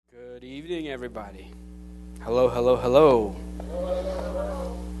Good evening, everybody. Hello, hello, hello.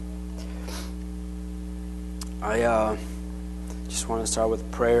 I just want to start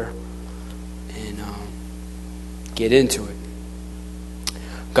with prayer and get into it.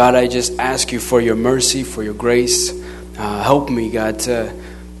 God, I just ask you for your mercy, for your grace. Help me, God, to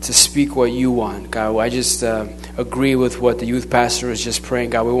speak what you want. God, I just agree with what the youth pastor was just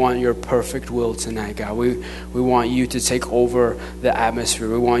praying. God, we want your perfect will tonight, God. We want you to take over the atmosphere.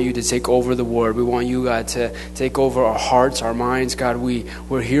 We want you to take over the word. We want you, God, to take over our hearts, our minds. God,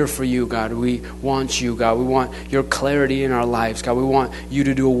 we're here for you, God. We want you, God. We want your clarity in our lives, God. We want you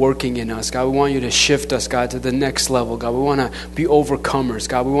to do a working in us, God. We want you to shift us, God, to the next level, God. We want to be overcomers,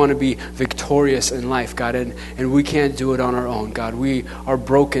 God. We want to be victorious in life, God, and we can't do it on our own, God. We are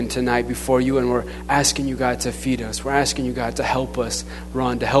broken tonight before you, and we're asking you, God, to feed us. We're asking you, God, to help us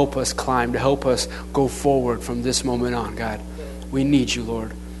run, to help us climb, to help us go forward from this moment on, God. We need you,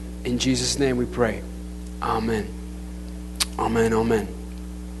 Lord. In Jesus' name we pray. Amen. Amen, amen.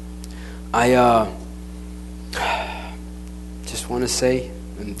 I just want to say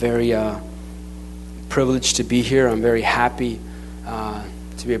I'm very privileged to be here. I'm very happy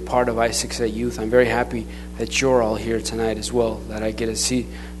to be a part of I68 Youth. I'm very happy that you're all here tonight as well, that I get to see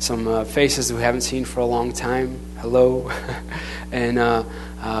some faces that we haven't seen for a long time. Hello. And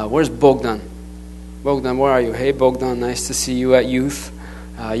where's Bogdan? Bogdan, where are you? Hey, Bogdan, nice to see you at Youth.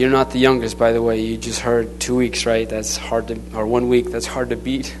 You're not the youngest, by the way. You just heard 2 weeks, right? That's hard to, or 1 week, that's hard to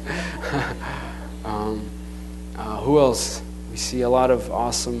beat. Who else? We see a lot of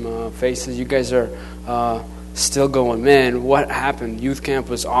awesome faces. You guys are still going, man, what happened? Youth camp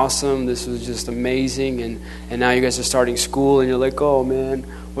was awesome. This was just amazing. And now you guys are starting school, and you're like, oh, man,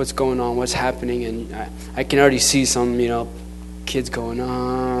 what's going on? What's happening? And I can already see some, kids going,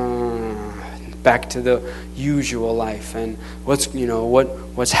 back to the usual life. And what's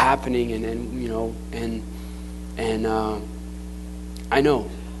happening? And I know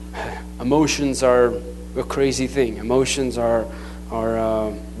emotions are a crazy thing. Emotions are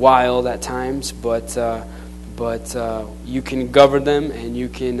wild at times, but you can govern them, and you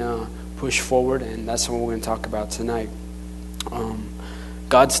can push forward, and that's what we're going to talk about tonight.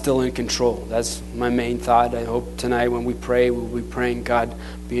 God's still in control. That's my main thought. I hope tonight when we pray, we'll be praying, God,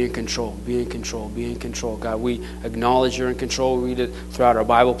 be in control, be in control, be in control. God, we acknowledge you're in control. We read it throughout our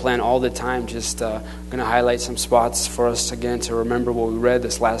Bible plan all the time. Just going to highlight some spots for us again to remember what we read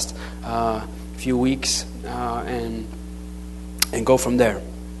this last few weeks and go from there.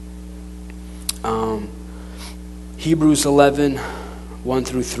 Hebrews 11, 1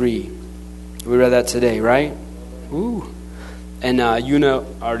 through 3. We read that today, right? Ooh. And Yuna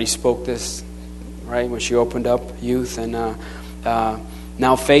already spoke this, right, when she opened up Youth. And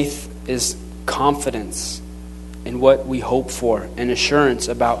now faith is confidence in what we hope for, and assurance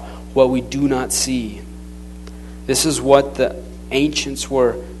about what we do not see. This is what the ancients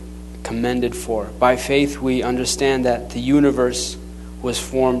were commended for. By faith we understand that the universe was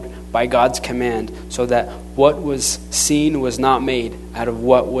formed by God's command, so that what was seen was not made out of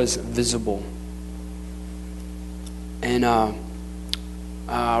what was visible. And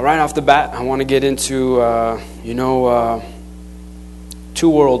right off the bat, I want to get into, two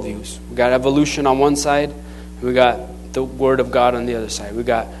worldviews. We got evolution on one side, and we got the Word of God on the other side. We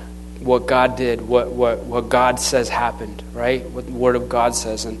got what God did, what God says happened, right? What the Word of God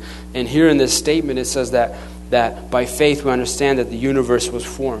says. And here in this statement, it says that by faith we understand that the universe was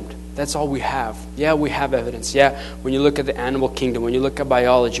formed. That's all we have. Yeah, we have evidence. Yeah, when you look at the animal kingdom, when you look at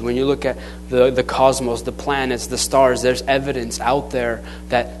biology, when you look at the cosmos, the planets, the stars, there's evidence out there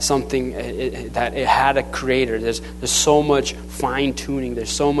that something, that it had a creator. There's so much fine-tuning.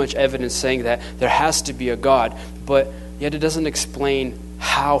 There's so much evidence saying that there has to be a God. But yet it doesn't explain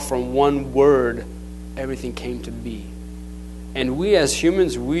how from one word everything came to be. And we as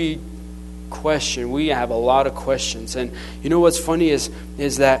humans, we have a lot of questions. And you know what's funny is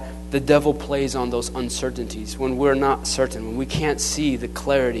that the devil plays on those uncertainties. When we're not certain, when we can't see the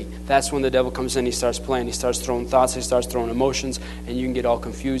clarity, that's when the devil comes in. He starts playing. He starts throwing thoughts. He starts throwing emotions, and you can get all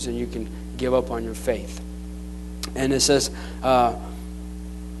confused, and you can give up on your faith. And it says,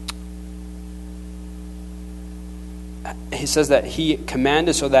 he says that he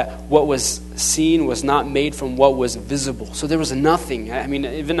commanded so that what was seen was not made from what was visible. So there was nothing. I mean,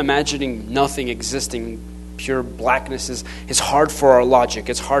 even imagining nothing existing, pure blackness, is hard for our logic.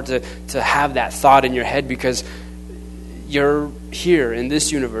 It's hard to have that thought in your head, because you're here in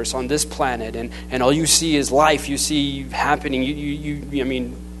this universe, on this planet, and all you see is life. You see happening.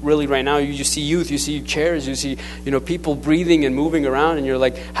 really right now? You see youth, you see chairs, you see people breathing and moving around, and you're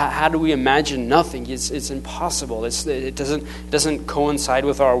like, how do we imagine nothing? It's impossible. It doesn't coincide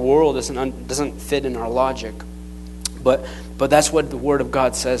with our world. It doesn't fit in our logic. But that's what the Word of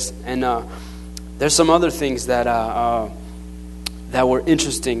God says. And there's some other things that were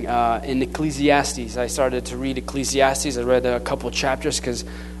interesting in Ecclesiastes. I started to read Ecclesiastes. I read a couple chapters because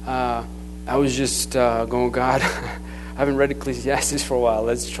I was just going, God, I haven't read Ecclesiastes for a while.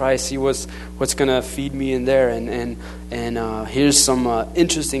 Let's try see what's going to feed me in there. And here's some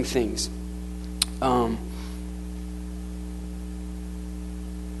interesting things.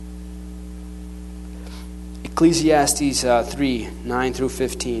 Ecclesiastes 3, 9 through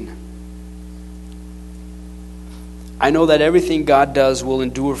 15. I know that everything God does will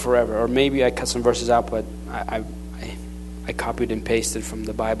endure forever. Or maybe I cut some verses out, but I copied and pasted from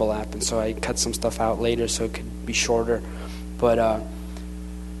the Bible app, and so I cut some stuff out later so it could be shorter. But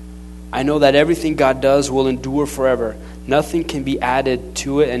I know that everything God does will endure forever. Nothing can be added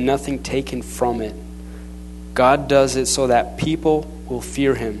to it and nothing taken from it. God does it so that people will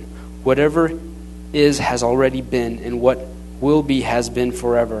fear Him. Whatever is has already been, and what will be has been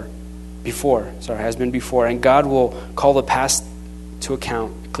forever. Has been before. And God will call the past to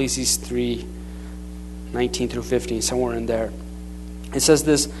account. Ecclesiastes 3, 19 through 15, somewhere in there. It says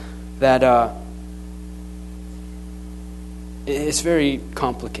this, that it's very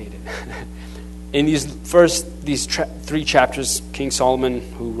complicated. In these three chapters, King Solomon,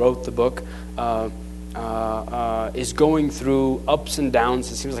 who wrote the book, is going through ups and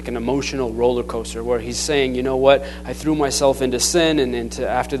downs. It seems like an emotional roller coaster where he's saying, you know what, I threw myself into sin and into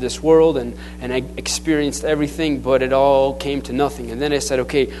after this world and I experienced everything, but it all came to nothing. And then I said,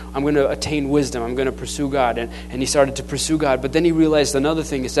 okay, I'm going to attain wisdom. I'm going to pursue God. And he started to pursue God. But then he realized another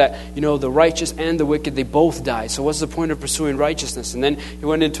thing is that, the righteous and the wicked, they both die. So what's the point of pursuing righteousness? And then he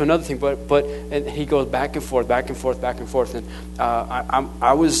went into another thing, and he goes back and forth. And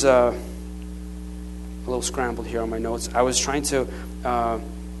I was a little scrambled here on my notes. I was trying to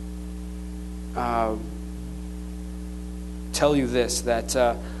tell you this,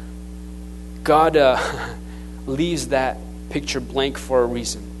 that God leaves that picture blank for a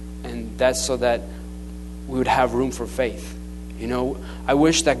reason. And that's so that we would have room for faith. I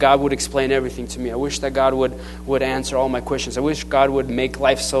wish that God would explain everything to me. I wish that God would answer all my questions. I wish God would make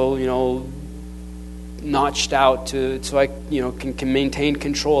life so, notched out so I can maintain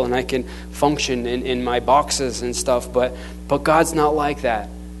control and I can function in my boxes and stuff, but God's not like that.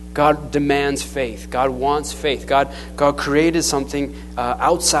 God demands faith. God wants faith. God created something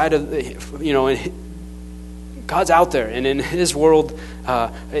outside of God's out there, and in His world,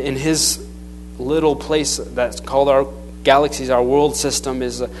 in His little place that's called our galaxies, our world system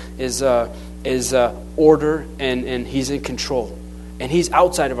is order, and He's in control. And He's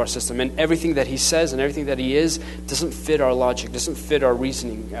outside of our system. And everything that He says and everything that He is doesn't fit our logic, doesn't fit our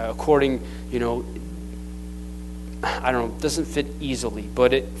reasoning according, doesn't fit easily,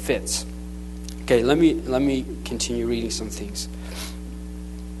 but it fits. Okay, let me continue reading some things.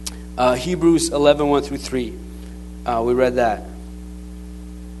 Hebrews 11, 1 through 3. We read that.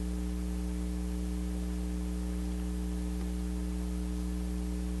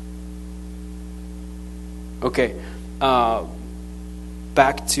 Okay.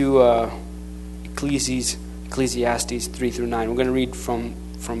 Back to Ecclesiastes 3 through 9. We're going to read from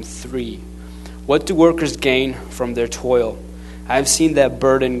 3. What do workers gain from their toil? I have seen that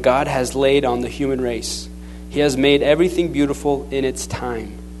burden God has laid on the human race. He has made everything beautiful in its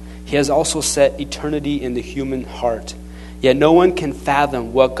time. He has also set eternity in the human heart. Yet no one can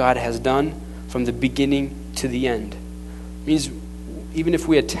fathom what God has done from the beginning to the end. It means even if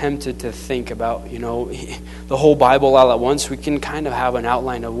we attempted to think about, the whole Bible all at once, we can kind of have an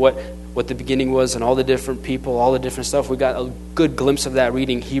outline of what the beginning was and all the different people, all the different stuff. We got a good glimpse of that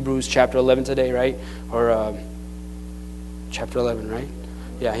reading Hebrews chapter 11 today, right? Or chapter 11, right?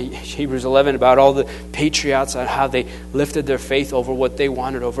 Yeah, Hebrews 11, about all the patriots and how they lifted their faith over what they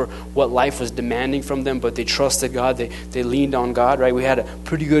wanted, over what life was demanding from them, but they trusted God, they leaned on God, right? We had a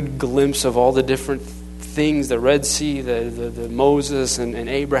pretty good glimpse of all the different things, the Red Sea, the Moses and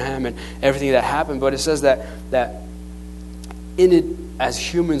Abraham and everything that happened. But it says that in it, as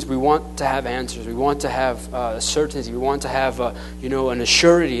humans, we want to have answers. We want to have certainty. We want to have an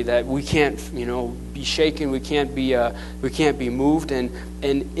assurity that we can't be shaken. We can't be moved. And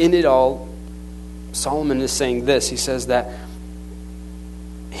in it all, Solomon is saying this. He says that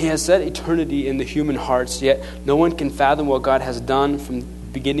He has set eternity in the human hearts, yet no one can fathom what God has done from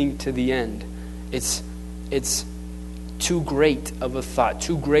beginning to the end. It's too great of a thought,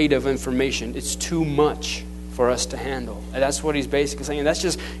 too great of information. It's too much for us to handle. And that's what he's basically saying. And that's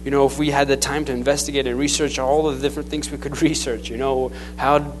just, if we had the time to investigate and research all of the different things we could research,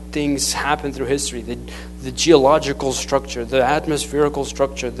 how things happen through history, the geological structure, the atmospherical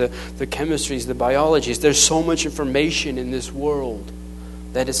structure, the chemistries, the biologies. There's so much information in this world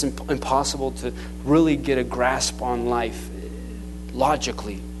that it's impossible to really get a grasp on life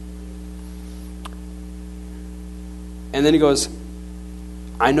logically. And then he goes,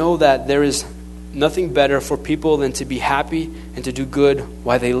 I know that there is nothing better for people than to be happy and to do good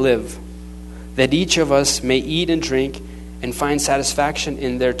while they live, that each of us may eat and drink and find satisfaction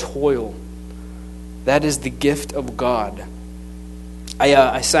in their toil. That is the gift of God.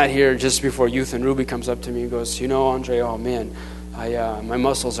 I sat here just before youth, and Ruby comes up to me and goes, Andrey, oh man, my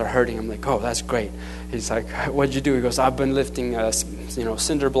muscles are hurting. I'm like, oh, that's great. He's like, what'd you do? He goes, I've been lifting,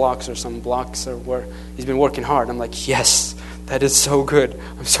 cinder blocks or some blocks, or where he's been working hard. I'm like, yes. That is so good.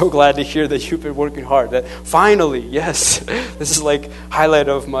 I'm so glad to hear that you've been working hard. That finally, yes, this is like highlight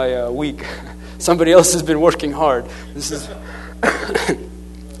of my week. Somebody else has been working hard. This is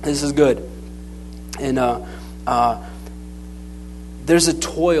this is good. And there's a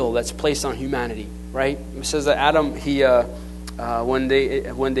toil that's placed on humanity, right? It says that Adam, he when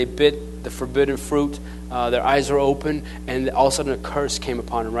they bit the forbidden fruit, their eyes were open, and all of a sudden a curse came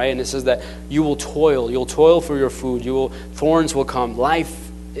upon him, right? And it says that you'll toil for your food, thorns will come.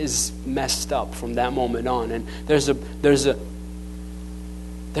 Life is messed up from that moment on, and there's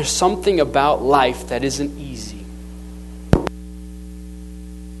something about life that isn't easy.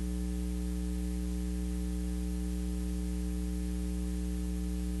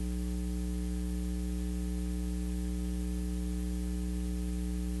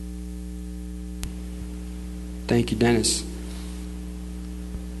 Thank you, Dennis.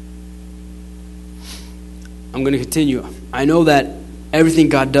 I'm going to continue. I know that everything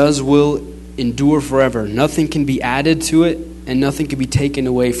God does will endure forever. Nothing can be added to it, and nothing can be taken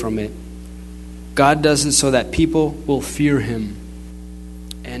away from it. God does it so that people will fear Him.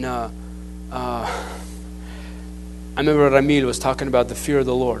 And I remember Ramil was talking about the fear of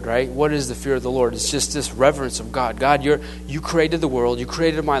the Lord, right? What is the fear of the Lord? It's just this reverence of God. God, you created the world, you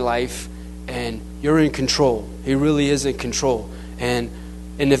created my life, and you're in control. He really is in control. And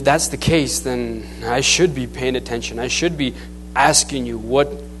if that's the case, then I should be paying attention. I should be asking you,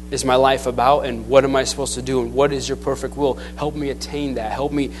 what is my life about, and what am I supposed to do, and what is your perfect will? Help me attain that.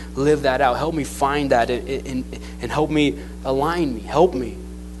 Help me live that out. Help me find that, and help me align me. Help me,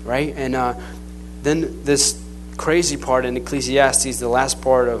 right? And then this crazy part in Ecclesiastes, the last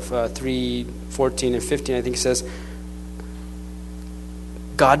part of 3:14 and 15, I think it says,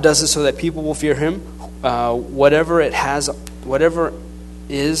 God does it so that people will fear Him. Whatever has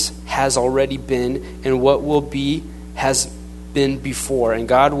already been, and what will be has been before, and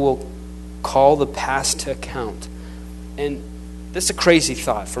God will call the past to account. And this is a crazy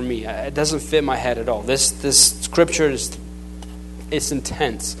thought for me. It doesn't fit my head at all. This scripture it's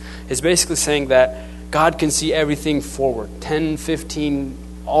intense. It's basically saying that God can see everything forward, 10, 15,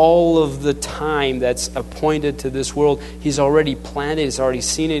 all of the time that's appointed to this world. He's already planned it. He's already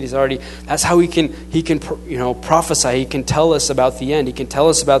seen it. That's how he can prophesy. He can tell us about the end. He can tell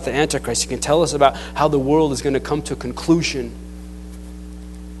us about the Antichrist. He can tell us about how the world is going to come to a conclusion.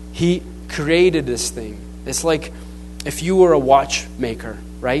 He created this thing. It's like if you were a watchmaker,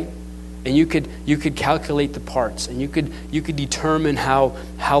 right? And you could calculate the parts, and you could determine how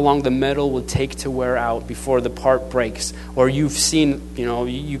long the metal would take to wear out before the part breaks. Or you've seen,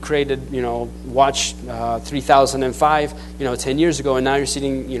 you created, watch 3005, 10 years ago, and now you're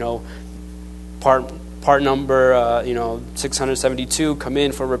seeing, part number 672 come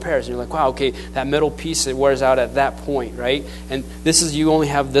in for repairs, and you're like, wow, okay, that metal piece, it wears out at that point, right? And you only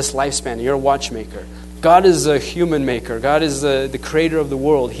have this lifespan. You're a watchmaker. God is a human maker. God is the creator of the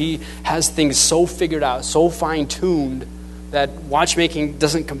world. He has things so figured out, so fine-tuned, that watchmaking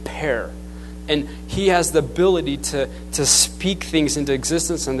doesn't compare. And He has the ability to speak things into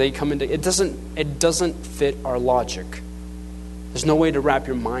existence, and they come into it. Doesn't fit our logic. There's no way to wrap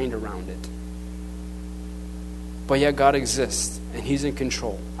your mind around it. But yet God exists, and He's in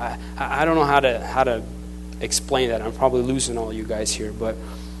control. I don't know how to explain that. I'm probably losing all you guys here, but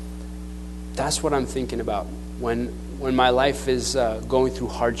that's what I'm thinking about when my life is going through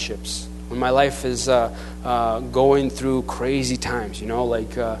hardships, when my life is going through crazy times, when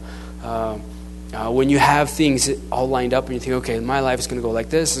you have things all lined up and you think, okay, my life is going to go like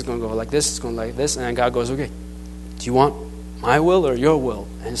this, it's going to go like this, it's going to go like this, and then God goes, okay, do you want my will or your will?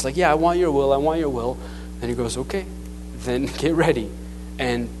 And it's like, yeah, I want your will, I want your will. And He goes, okay, then get ready.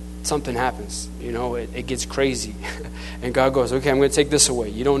 And something happens, it gets crazy. And God goes, okay, I'm going to take this away.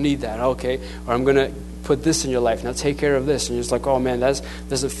 You don't need that, okay. Or I'm going to put this in your life. Now take care of this. And you're just like, oh man, that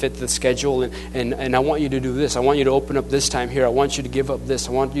doesn't fit the schedule. And I want you to do this. I want you to open up this time here. I want you to give up this.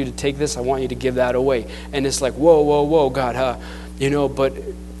 I want you to take this. I want you to give that away. And it's like, whoa, God, but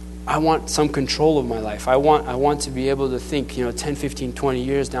I want some control of my life. I want to be able to think, 10, 15, 20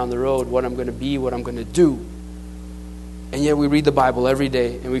 years down the road, what I'm going to be, what I'm going to do. And yet we read the Bible every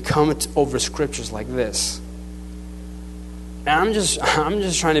day and we come over scriptures like this. And I'm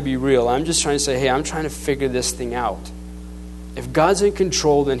just trying to be real. I'm just trying to say, hey, I'm trying to figure this thing out. If God's in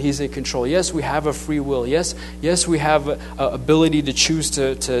control, then He's in control. Yes, we have a free will. Yes, we have a ability to choose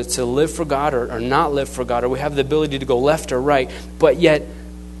to live for God or not live for God, or we have the ability to go left or right. But yet,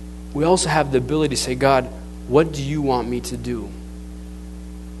 we also have the ability to say, God, what do you want me to do?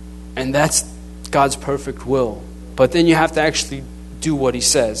 And that's God's perfect will. But then you have to actually do what He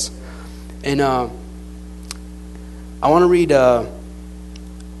says. And I want to read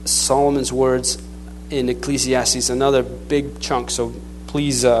Solomon's words in Ecclesiastes, another big chunk. So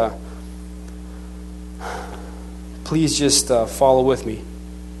please just follow with me.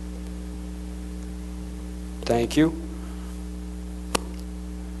 Thank you.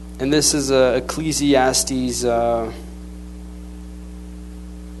 And this is Ecclesiastes 2,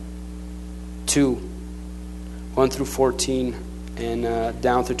 1 through 14, and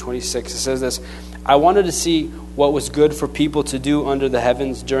down through 26. It says this: I wanted to see what was good for people to do under the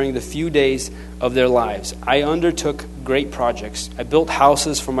heavens during the few days of their lives. I undertook great projects. I built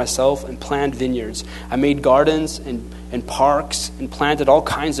houses for myself and planted vineyards. I made gardens and parks and planted all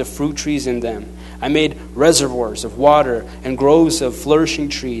kinds of fruit trees in them. I made reservoirs of water and groves of flourishing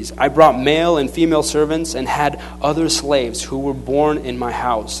trees. I brought male and female servants and had other slaves who were born in my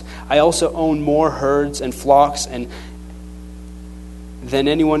house. I also owned more herds and flocks than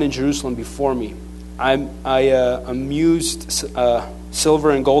anyone in Jerusalem before me. I amused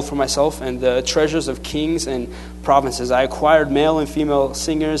silver and gold for myself and the treasures of kings and provinces. I acquired male and female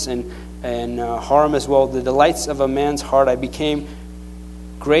singers and harem as well. The delights of a man's heart. I became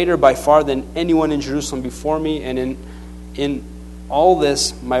greater by far than anyone in Jerusalem before me, and in all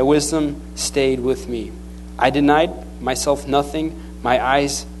this my wisdom stayed with me. I denied myself nothing my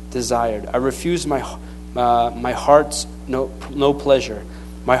eyes desired. I refused my heart's no pleasure.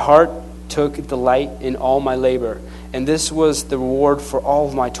 My heart took delight in all my labor, and this was the reward for all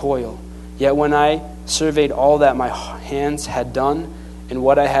of my toil. Yet when I surveyed all that my hands had done and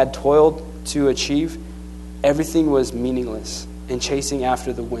what I had toiled to achieve, everything was meaningless and chasing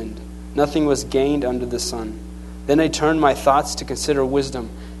after the wind. Nothing was gained under the sun. Then I turned my thoughts to consider wisdom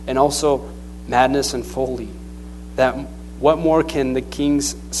and also madness and folly. That what more can the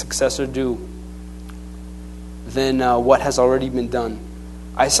king's successor do than what has already been done?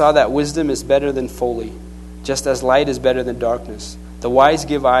 I saw that wisdom is better than folly, just as light is better than darkness. The wise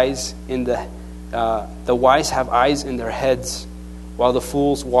have eyes in their heads, while the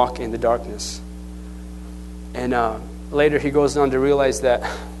fools walk in the darkness. And later he goes on to realize that,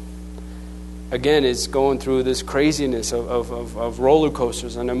 again, it's going through this craziness of roller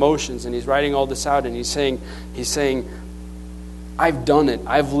coasters and emotions, and he's writing all this out, and he's saying, I've done it.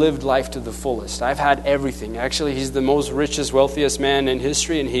 I've lived life to the fullest. I've had everything. Actually, he's the most richest, wealthiest man in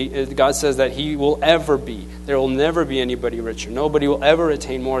history, and God says that he will ever be. There will never be anybody richer. Nobody will ever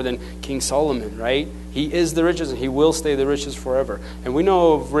attain more than King Solomon, right? He is the richest, and he will stay the richest forever. And we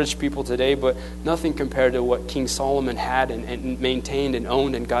know of rich people today, but nothing compared to what King Solomon had and maintained and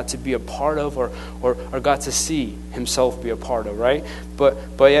owned and got to be a part of, or got to see himself be a part of, right? But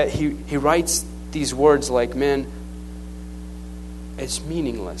yet he writes these words like, man, it's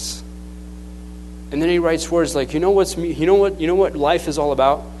meaningless. And then he writes words like, you know what life is all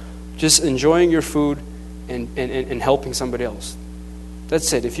about? Just enjoying your food and helping somebody else.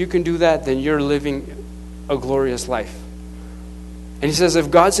 That's it. If you can do that, then you're living a glorious life. And he says,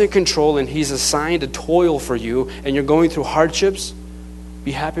 if God's in control and He's assigned a toil for you and you're going through hardships,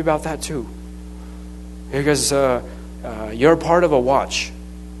 be happy about that too. Because you're a part of a watch,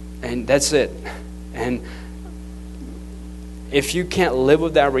 and that's it. And if you can't live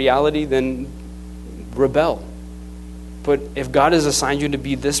with that reality, then rebel. But if God has assigned you to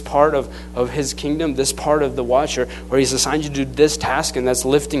be this part of His kingdom, this part of the watch, or He's assigned you to do this task, and that's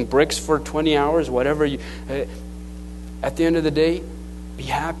lifting bricks for 20 hours, whatever, at the end of the day, be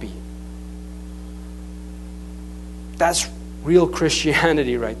happy. That's real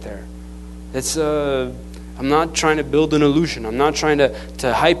Christianity right there. It's I'm not trying to build an illusion. I'm not trying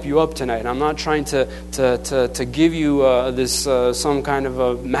to hype you up tonight. I'm not trying to give you this some kind of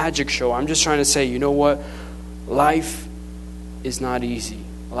a magic show. I'm just trying to say, you know what? Life is not easy.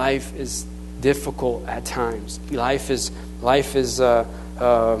 Life is difficult at times. Life is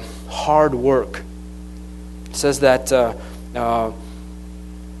hard work. It says that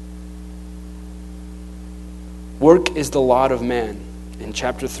work is the lot of man in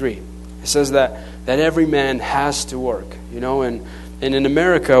chapter 3. It says that every man has to work, and in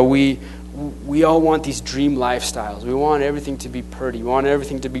America we all want these dream lifestyles. We want everything to be pretty. We want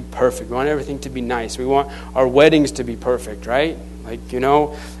everything to be perfect. We want everything to be nice. We want our weddings to be perfect, right? And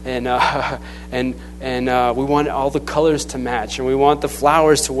we want all the colors to match, and we want the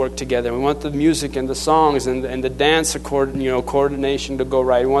flowers to work together. And we want the music and the songs and the dance coordination to go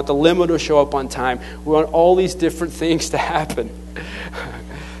right. We want the limo to show up on time. We want all these different things to happen.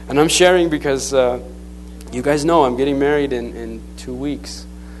 And I'm sharing because you guys know I'm getting married in 2 weeks.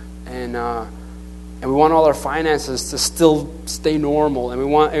 And we want all our finances to still stay normal, and we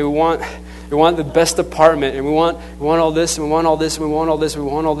want the best apartment, and we want all this, and we want all this, and we want all this, and we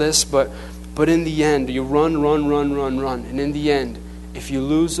want all this. But in the end, you run, and in the end, if you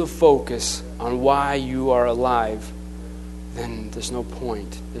lose the focus on why you are alive, then there's no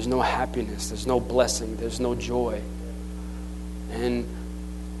point. There's no happiness. There's no blessing. There's no joy. And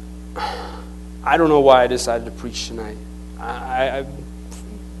I don't know why I decided to preach tonight. I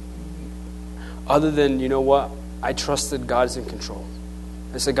other than, I trusted God's in control.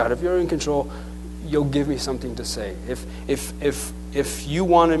 I said, God, if you're in control, you'll give me something to say. If you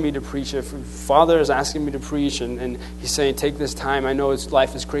wanted me to preach, if Father is asking me to preach, and He's saying, take this time, I know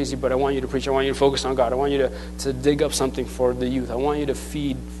life is crazy, but I want you to preach. I want you to focus on God. I want you to dig up something for the youth. I want you to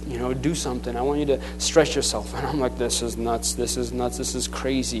feed, do something. I want you to stretch yourself. And I'm like, this is nuts. This is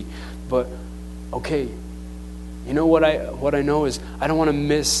crazy. But, okay, what I know is I don't want to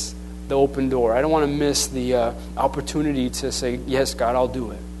miss the open door. I don't want to miss the opportunity to say, yes, God, I'll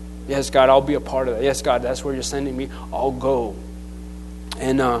do it. Yes, God, I'll be a part of it. Yes, God, that's where you're sending me. I'll go.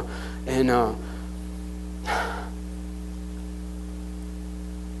 And I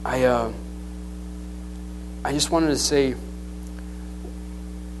just wanted to say,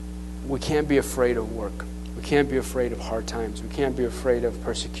 we can't be afraid of work. We can't be afraid of hard times. We can't be afraid of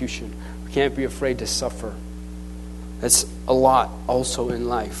persecution. We can't be afraid to suffer. That's a lot also in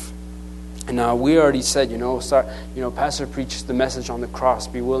life. And we already said, Pastor preached the message on the cross.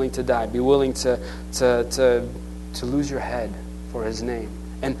 Be willing to die. Be willing to lose your head for His name.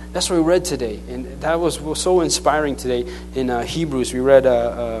 And that's what we read today. And that was so inspiring today. In Hebrews, we read,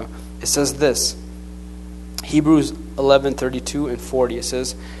 it says this. Hebrews 11:32 and 40. It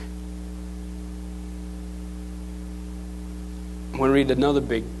says, I'm going to read another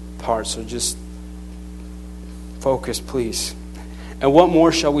big part, so just focus, please. And what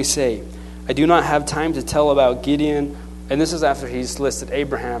more shall we say? I do not have time to tell about Gideon. And this is after he's listed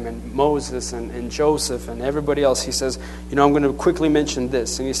Abraham and Moses and Joseph and everybody else. He says, I'm going to quickly mention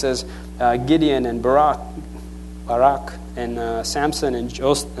this. And he says, Gideon and Barak and Samson and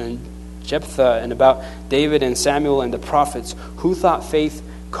Jephthah, and about David and Samuel and the prophets, who thought faith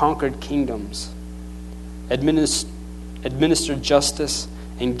conquered kingdoms, administered justice,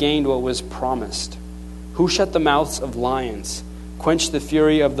 and gained what was promised, who shut the mouths of lions, quenched the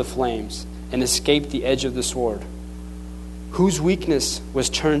fury of the flames, and escaped the edge of the sword, whose weakness was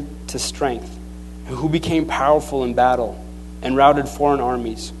turned to strength, who became powerful in battle and routed foreign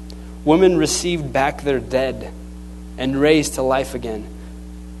armies. Women received back their dead and raised to life again.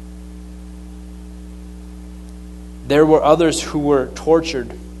 There were others who were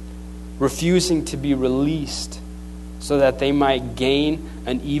tortured, refusing to be released so that they might gain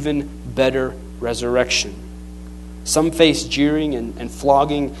an even better resurrection. Some faced jeering and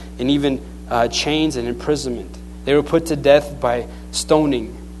flogging and even chains and imprisonment. They were put to death by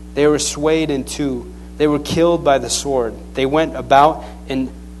stoning. They were swayed in two. They were killed by the sword. They went about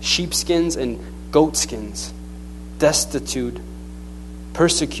in sheepskins and goatskins, destitute,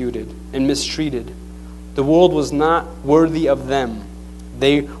 persecuted, and mistreated. The world was not worthy of them.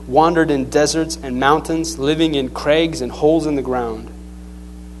 They wandered in deserts and mountains, living in crags and holes in the ground.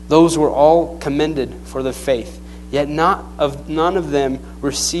 Those were all commended for their faith, yet none of them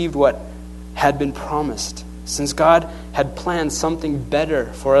received what had been promised, since God had planned something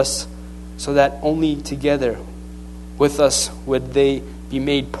better for us, so that only together with us would they be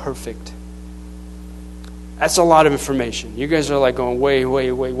made perfect. That's a lot of information. You guys are like going, wait.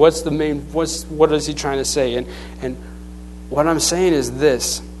 What is he trying to say? And what I'm saying is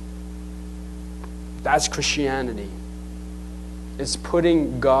this. That's Christianity. It's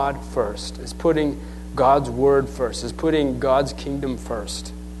putting God first. It's putting God's word first. It's putting God's kingdom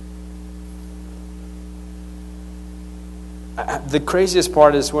first. The craziest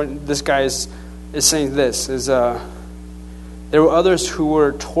part is when this guy is saying this, there were others who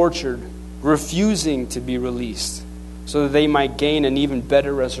were tortured, refusing to be released, so that they might gain an even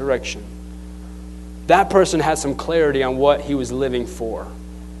better resurrection. that person had some clarity on what he was living for.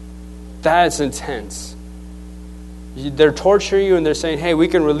 That's intense. They're torturing you and they're saying, hey, we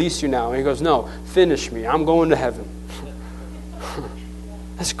can release you now. And he goes, no, finish me. I'm going to heaven.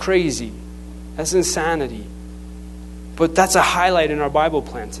 That's crazy. That's insanity. But that's a highlight in our Bible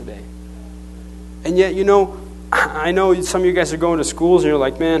plan today. And yet, I know some of you guys are going to schools and you're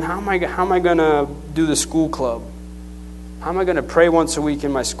like, man, how am I going to do the school club? How am I going to pray once a week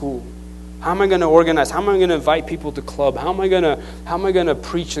in my school? How am I going to organize? How am I going to invite people to club? How am I going to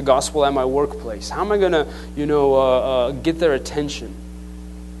preach the gospel at my workplace? How am I going to, get their attention?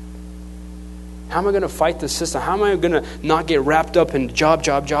 How am I going to fight the system? How am I going to not get wrapped up in job,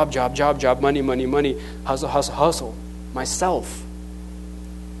 money, hustle, myself?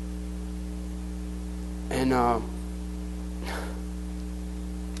 And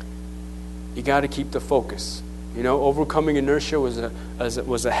you got to keep the focus. Overcoming inertia was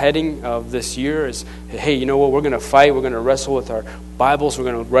a heading of this year. Is, hey, you know what? We're going to fight. We're going to wrestle with our Bibles. We're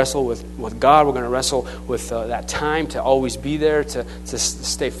going to wrestle with God. We're going to wrestle with that time to always be there, to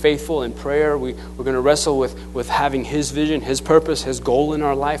stay faithful in prayer. We're going to wrestle with having His vision, His purpose, His goal in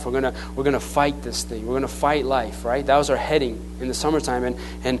our life. We're going to fight this thing. We're going to fight life. Right? That was our heading in the summertime.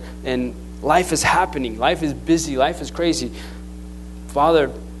 And life is happening. Life is busy. Life is crazy.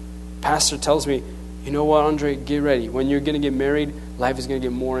 Pastor tells me, you know what, Andrey, get ready. When you're going to get married, life is going to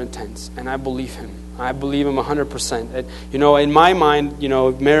get more intense. And I believe him. I believe him 100%. And, in my mind,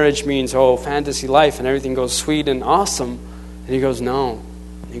 marriage means, fantasy life and everything goes sweet and awesome. And he goes, no.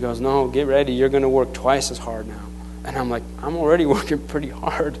 He goes, no, get ready. You're going to work twice as hard now. And I'm like, I'm already working pretty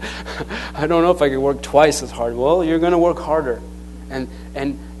hard. I don't know if I can work twice as hard. Well, you're going to work harder. And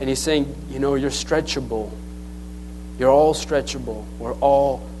he's saying, you're stretchable. You're all stretchable. We're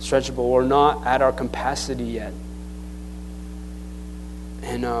all stretchable. We're not at our capacity yet.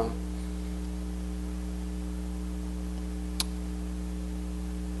 And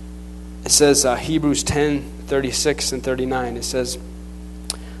it says, Hebrews 10:36 and 39. It says,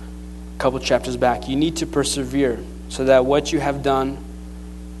 a couple chapters back, you need to persevere so that once you have done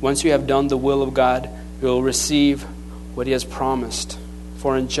the will of God, you will receive what He has promised.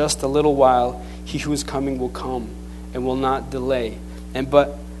 For in just a little while, He who is coming will come and will not delay.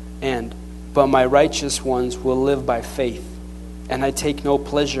 But my righteous ones will live by faith. And I take no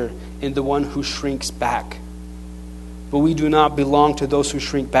pleasure in the one who shrinks back. But we do not belong to those who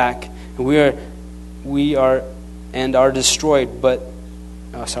shrink back. And we are and are destroyed.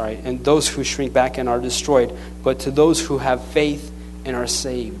 And those who shrink back and are destroyed. But to those who have faith and are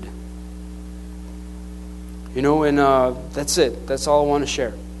saved. And that's it. That's all I want to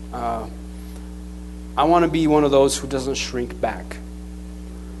share. I want to be one of those who doesn't shrink back.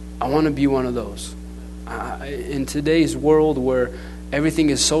 I want to be one of those. In today's world where everything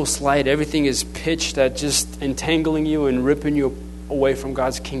is so slight, everything is pitched at just entangling you and ripping you away from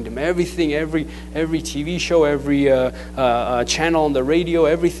God's kingdom. Everything, every TV show, every channel on the radio,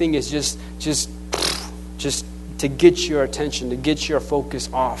 everything is just to get your attention, to get your focus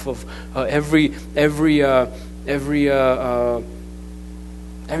off of every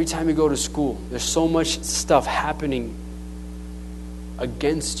time you go to school, there's so much stuff happening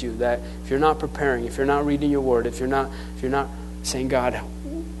against you that if you're not preparing, if you're not reading your word, if you're not saying, God,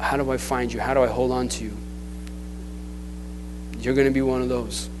 how do I find you? How do I hold on to you? You're going to be one of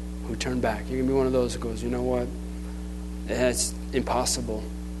those who turn back. You're going to be one of those who goes, you know what? That's impossible.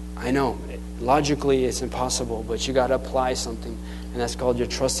 I know. Logically, it's impossible, but you got to apply something. And that's called your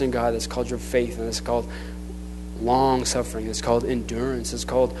trust in God. That's called your faith. And that's called long suffering. It's called endurance. It's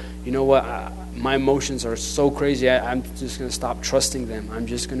called, you know what, my emotions are so crazy, I'm just going to stop trusting them. I'm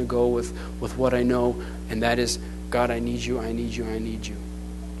just going to go with what I know, and that is, God, I need you, I need you, I need you.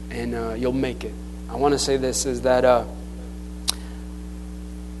 And you'll make it. I want to say this, is that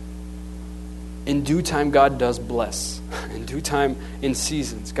in due time, God does bless. In due time, in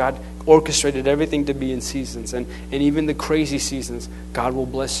seasons. God orchestrated everything to be in seasons. And even the crazy seasons, God will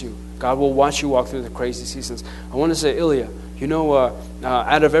bless you. God will watch you walk through the crazy seasons. I want to say, Ilya,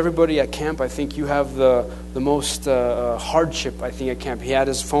 out of everybody at camp, I think you have the most hardship, I think, at camp. He had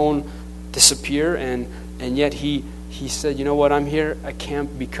his phone disappear, and yet he said, you know what, I'm here at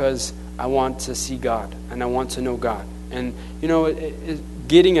camp because I want to see God, and I want to know God. And,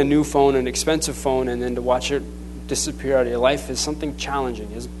 getting a new phone, an expensive phone, and then to watch it disappear out of your life is something challenging.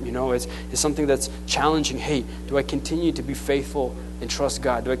 It's something that's challenging. Hey, do I continue to be faithful and trust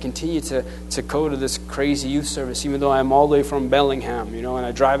God? Do I continue to go to this crazy youth service, even though I'm all the way from Bellingham, and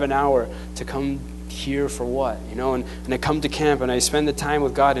I drive an hour to come here for what? And I come to camp and I spend the time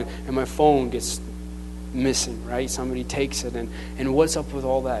with God, and my phone gets missing, right? Somebody takes it, and what's up with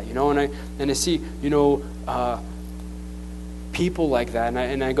all that, And I see, people like that,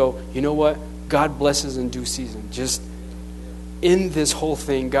 and I go, you know what? God blesses in due season. Just in this whole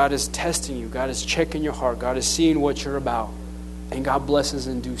thing, God is testing you. God is checking your heart. God is seeing what you're about, and God blesses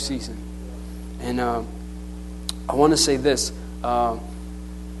in due season. And I want to say this,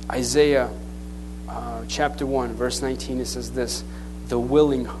 Isaiah chapter 1, verse 19, it says this: the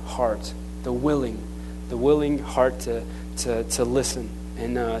willing heart, the willing heart to listen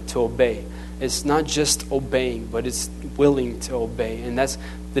and to obey. It's not just obeying, but it's willing to obey. And that's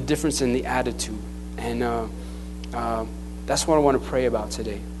the difference in the attitude. And that's what I want to pray about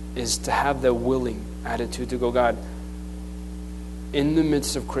today, is to have that willing attitude to go, God, in the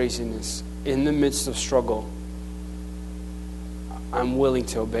midst of craziness, in the midst of struggle, I'm willing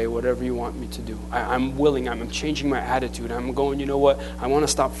to obey whatever you want me to do. I'm willing. I'm changing my attitude. I'm going, you know what? I want to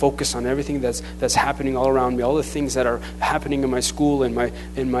stop focus on everything that's happening all around me, all the things that are happening in my school, in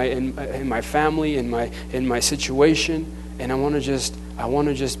my family, in my situation, and I want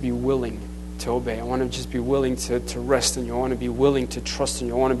to just be willing to obey. I want to just be willing to rest in you. I want to be willing to trust in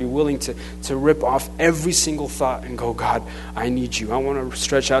you. I want to be willing to rip off every single thought and go, God, I need you. I want to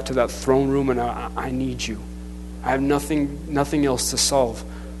stretch out to that throne room and I need you. I have nothing else to solve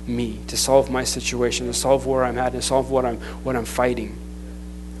me, to solve my situation, to solve where I'm at, to solve what I'm fighting.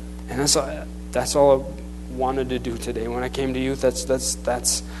 And that's all I wanted to do today. When I came to youth, that's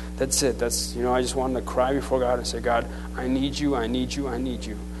it. I just wanted to cry before God and say, God, I need you, I need you, I need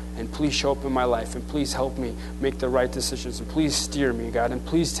you. And please show up in my life, and please help me make the right decisions, and please steer me, God, and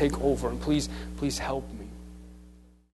please take over, and please help me.